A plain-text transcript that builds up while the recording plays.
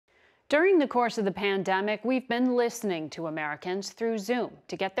During the course of the pandemic, we've been listening to Americans through Zoom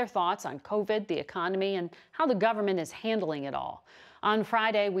to get their thoughts on COVID, the economy, and how the government is handling it all. On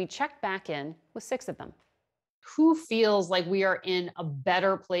Friday, we checked back in with 6 of them. Who feels like we are in a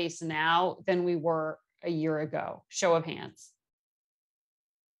better place now than we were a year ago? Show of hands.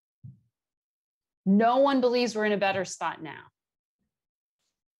 No one believes we're in a better spot now.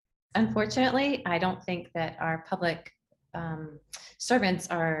 Unfortunately, I don't think that our public servants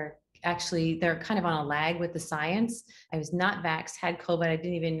are they're kind of on a lag with the science. I was not vaxxed, had COVID. I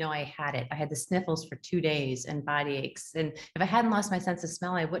didn't even know I had it. I had the sniffles for 2 days and body aches. And if I hadn't lost my sense of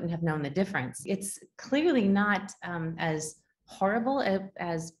smell, I wouldn't have known the difference. It's clearly not as horrible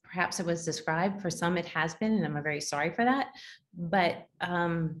as perhaps it was described. For some, it has been, and I'm very sorry for that. But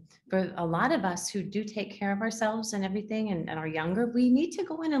for a lot of us who do take care of ourselves and everything and are younger, we need to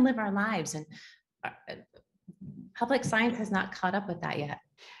go in and live our lives. And public science has not caught up with that yet.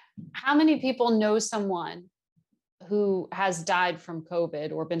 How many people know someone who has died from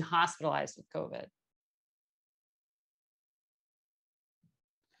COVID or been hospitalized with COVID?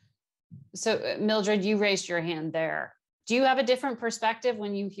 So, Mildred, you raised your hand there. Do you have a different perspective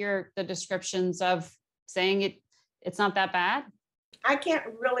when you hear the descriptions of saying it's not that bad? I can't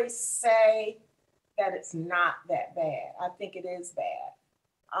really say that it's not that bad. I think it is bad.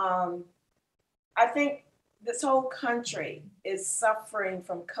 I think this whole country is suffering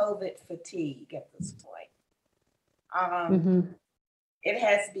from COVID fatigue at this point. It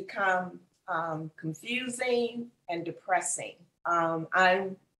has become confusing and depressing. I'm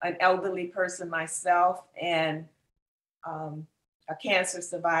an elderly person myself and a cancer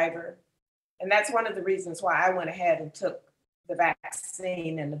survivor. And that's one of the reasons why I went ahead and took the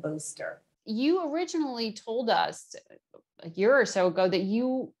vaccine and the booster. You originally told us a year or so ago that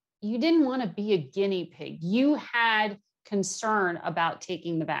you didn't want to be a guinea pig. You had concern about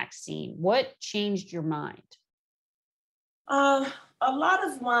taking the vaccine. What changed your mind? A lot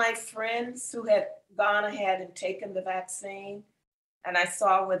of my friends who had gone ahead and taken the vaccine, and I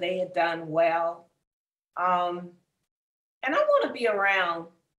saw where they had done well. And I want to be around.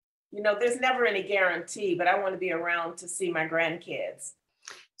 You know, there's never any guarantee, but I want to be around to see my grandkids.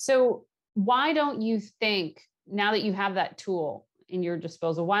 So why don't you think, now that you have that tool in your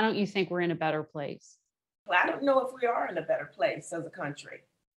disposal, why don't you think we're in a better place? Well, I don't know if we are in a better place as a country.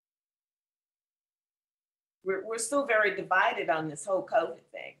 We're still very divided on this whole COVID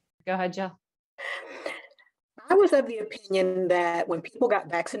thing. Go ahead, Jill. I was of the opinion that when people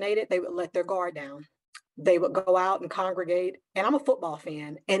got vaccinated, they would let their guard down. They would go out and congregate. And I'm a football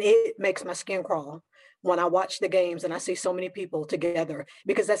fan, and it makes my skin crawl when I watch the games and I see so many people together,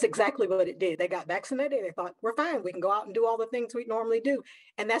 because that's exactly what it did. They got vaccinated. They thought, we're fine. We can go out and do all the things we normally do.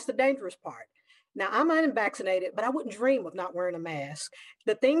 And that's the dangerous part. Now, I'm unvaccinated, but I wouldn't dream of not wearing a mask.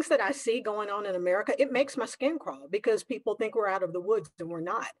 The things that I see going on in America, it makes my skin crawl because people think we're out of the woods and we're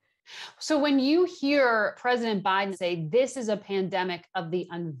not. So when you hear President Biden say this is a pandemic of the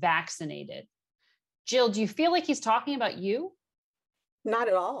unvaccinated, Jill, do you feel like he's talking about you? Not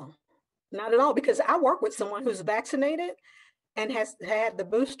at all. Not at all, because I work with someone who's vaccinated and has had the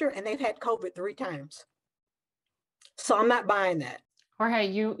booster, and they've had COVID 3 times. So I'm not buying that. Jorge,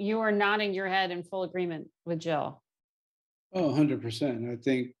 you are nodding your head in full agreement with Jill. Oh, 100%. I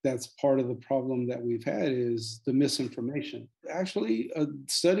think that's part of the problem that we've had is the misinformation. Actually,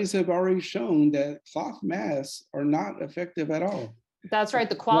 studies have already shown that cloth masks are not effective at all. That's right.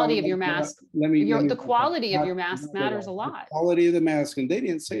 The quality of your mask. The quality of your mask matters a lot. The quality of the mask. And they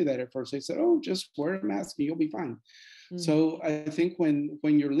didn't say that at first. They said, oh, just wear a mask and you'll be fine. So I think when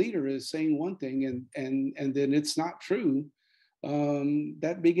your leader is saying one thing and then it's not true,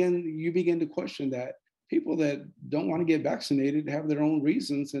 you begin to question that. People that don't want to get vaccinated have their own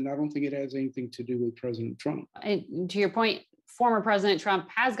reasons. And I don't think it has anything to do with President Trump. And to your point, former President Trump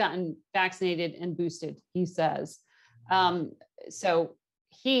has gotten vaccinated and boosted, he says. So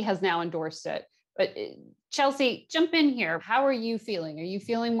he has now endorsed it. But Chelsea, jump in here. How are you feeling? Are you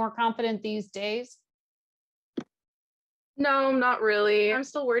feeling more confident these days? No, not really. I'm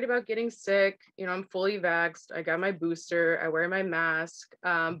still worried about getting sick. You know, I'm fully vaxxed. I got my booster. I wear my mask.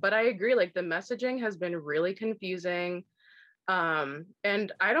 But I agree, like the messaging has been really confusing.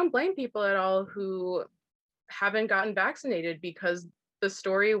 And I don't blame people at all who haven't gotten vaccinated, because the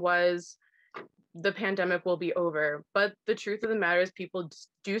story was the pandemic will be over. But the truth of the matter is people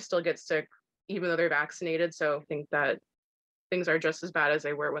do still get sick even though they're vaccinated. So I think that things are just as bad as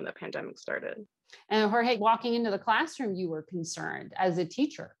they were when the pandemic started. And Jorge, walking into the classroom, you were concerned as a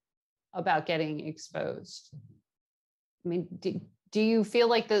teacher about getting exposed. I mean, do you feel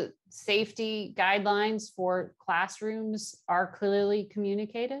like the safety guidelines for classrooms are clearly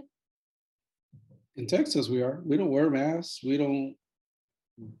communicated? In Texas, we are. We don't wear masks. You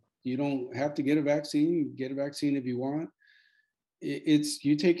don't have to get a vaccine. You get a vaccine if you want. It's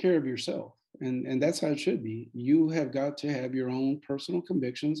you take care of yourself. And that's how it should be. You have got to have your own personal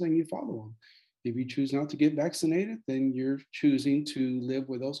convictions and you follow them. If you choose not to get vaccinated, then you're choosing to live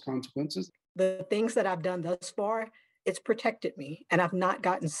with those consequences. The things that I've done thus far, it's protected me and I've not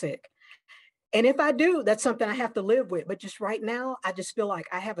gotten sick. And if I do, that's something I have to live with. But just right now, I just feel like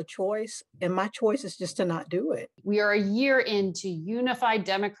I have a choice, and my choice is just to not do it. We are a year into unified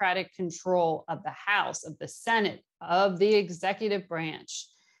Democratic control of the House, of the Senate, of the executive branch.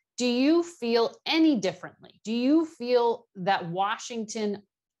 Do you feel any differently? Do you feel that Washington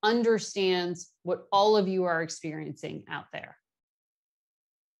understands what all of you are experiencing out there?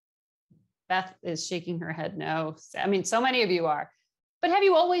 Beth is shaking her head no. I mean, so many of you are. But have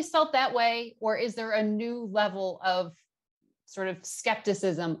you always felt that way? Or is there a new level of sort of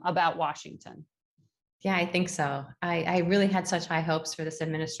skepticism about Washington? Yeah, I think so. I really had such high hopes for this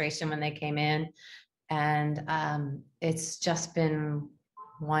administration when they came in. And it's just been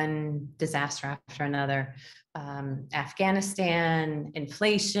one disaster after another. Afghanistan,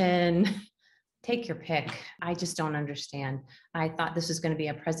 inflation, take your pick. I just don't understand. I thought this was going to be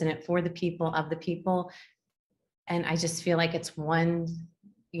a president for the people, of the people. And I just feel like it's one,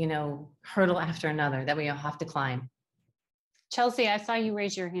 hurdle after another that we all have to climb. Chelsea, I saw you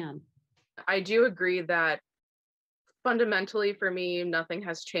raise your hand. I do agree that fundamentally for me, nothing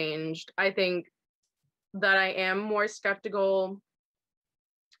has changed. I think that I am more skeptical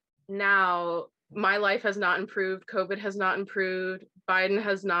now. My life has not improved. COVID has not improved. Biden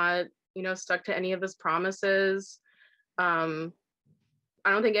has not, stuck to any of his promises. I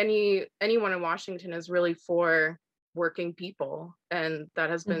don't think anyone in Washington is really for working people. And that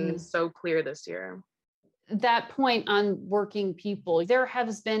has been so clear this year. That point on working people, there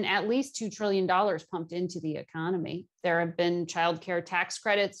has been at least $2 trillion pumped into the economy. There have been childcare tax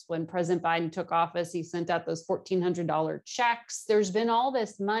credits. When President Biden took office, he sent out those $1,400 checks. There's been all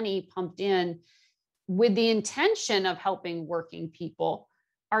this money pumped in with the intention of helping working people.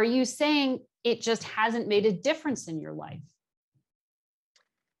 Are you saying it just hasn't made a difference in your life?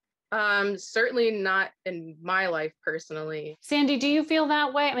 Certainly not in my life personally. Sandy, do you feel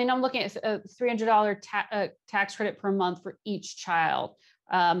that way? I mean, I'm looking at a $300 tax credit per month for each child,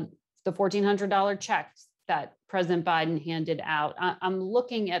 the $1,400 checks that President Biden handed out. I'm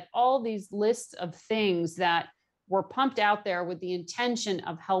looking at all these lists of things that were pumped out there with the intention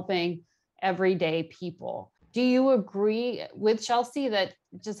of helping everyday people. Do you agree with Chelsea that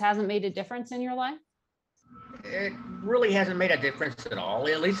it just hasn't made a difference in your life? It really hasn't made a difference at all,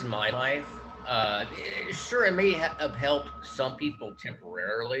 at least in my life. Sure, it may have helped some people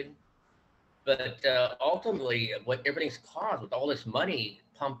temporarily, but ultimately, what everything's caused with all this money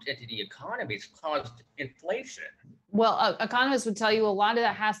pumped into the economy, it's caused inflation. Well, economists would tell you a lot of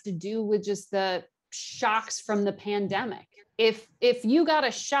that has to do with just the shocks from the pandemic. If you got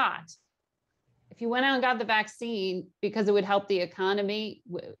a shot, if you went out and got the vaccine because it would help the economy,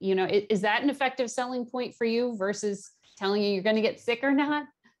 is that an effective selling point for you versus telling you you're going to get sick or not?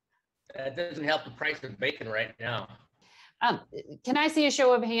 That doesn't help the price of bacon right now. Can I see a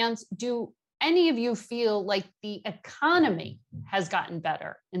show of hands? Do any of you feel like the economy has gotten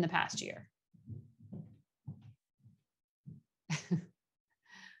better in the past year?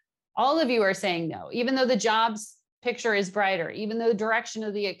 All of you are saying no, even though the jobs picture is brighter, even though the direction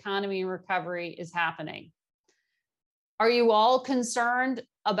of the economy and recovery is happening. Are you all concerned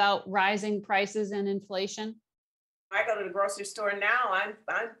about rising prices and inflation? I go to the grocery store now,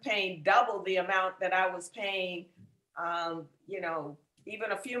 I'm paying double the amount that I was paying,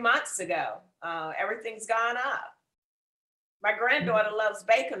 even a few months ago. Everything's gone up. My granddaughter loves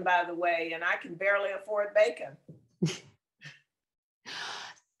bacon, by the way, and I can barely afford bacon.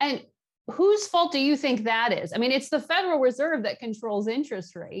 And whose fault do you think that is? I mean, it's the Federal Reserve that controls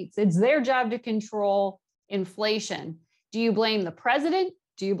interest rates. It's their job to control inflation. Do you blame the president?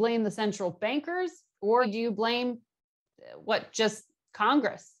 Do you blame the central bankers? Or do you blame just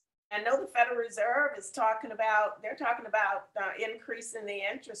Congress? I know the Federal Reserve is talking about increasing the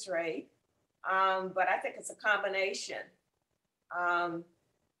interest rate, but I think it's a combination.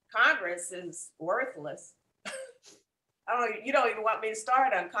 Congress is worthless. You don't even want me to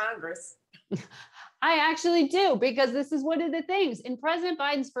start on Congress. I actually do, because this is one of the things in President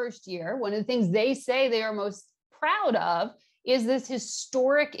Biden's first year. One of the things they say they are most proud of is this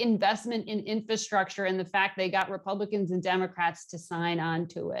historic investment in infrastructure and the fact they got Republicans and Democrats to sign on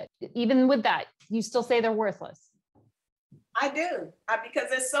to it. Even with that, you still say they're worthless. I do, because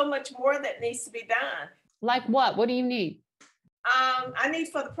there's so much more that needs to be done. Like what? What do you need? I need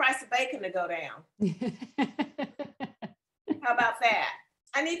for the price of bacon to go down. How about that?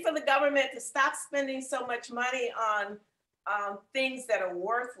 I need for the government to stop spending so much money on things that are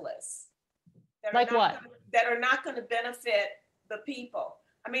worthless. Like what? That are not going to benefit the people.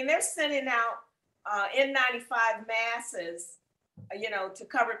 I mean, they're sending out N95 masks, to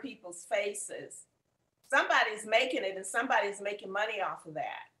cover people's faces. Somebody's making it, and somebody's making money off of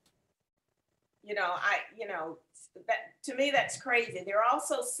that. That to me, that's crazy. They're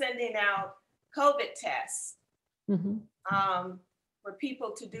also sending out COVID tests for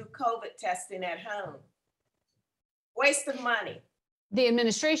people to do COVID testing at home. Waste of money. The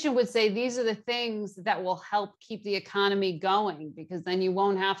administration would say these are the things that will help keep the economy going, because then you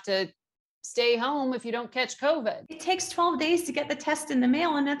won't have to stay home if you don't catch COVID. It takes 12 days to get the test in the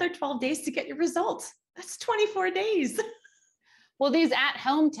mail, another 12 days to get your results. That's 24 days. Well, these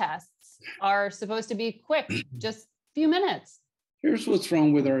at-home tests are supposed to be quick, just a few minutes. Here's what's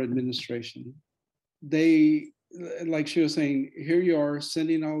wrong with our administration. They, like she was saying, here you are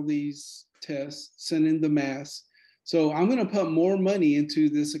sending all these tests, sending the masks. So I'm going to put more money into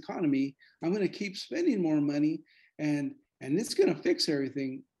this economy. I'm going to keep spending more money, and it's going to fix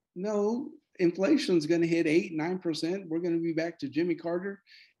everything. No, inflation is going to hit 8-9%. We're going to be back to Jimmy Carter,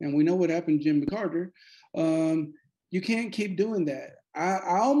 and we know what happened to Jimmy Carter. You can't keep doing that.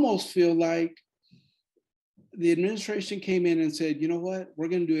 I almost feel like the administration came in and said, you know what, we're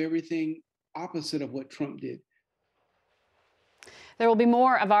going to do everything opposite of what Trump did. There will be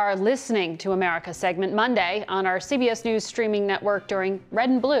more of our Listening to America segment Monday on our CBS News streaming network during Red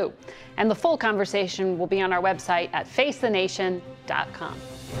and Blue. And the full conversation will be on our website at facethenation.com.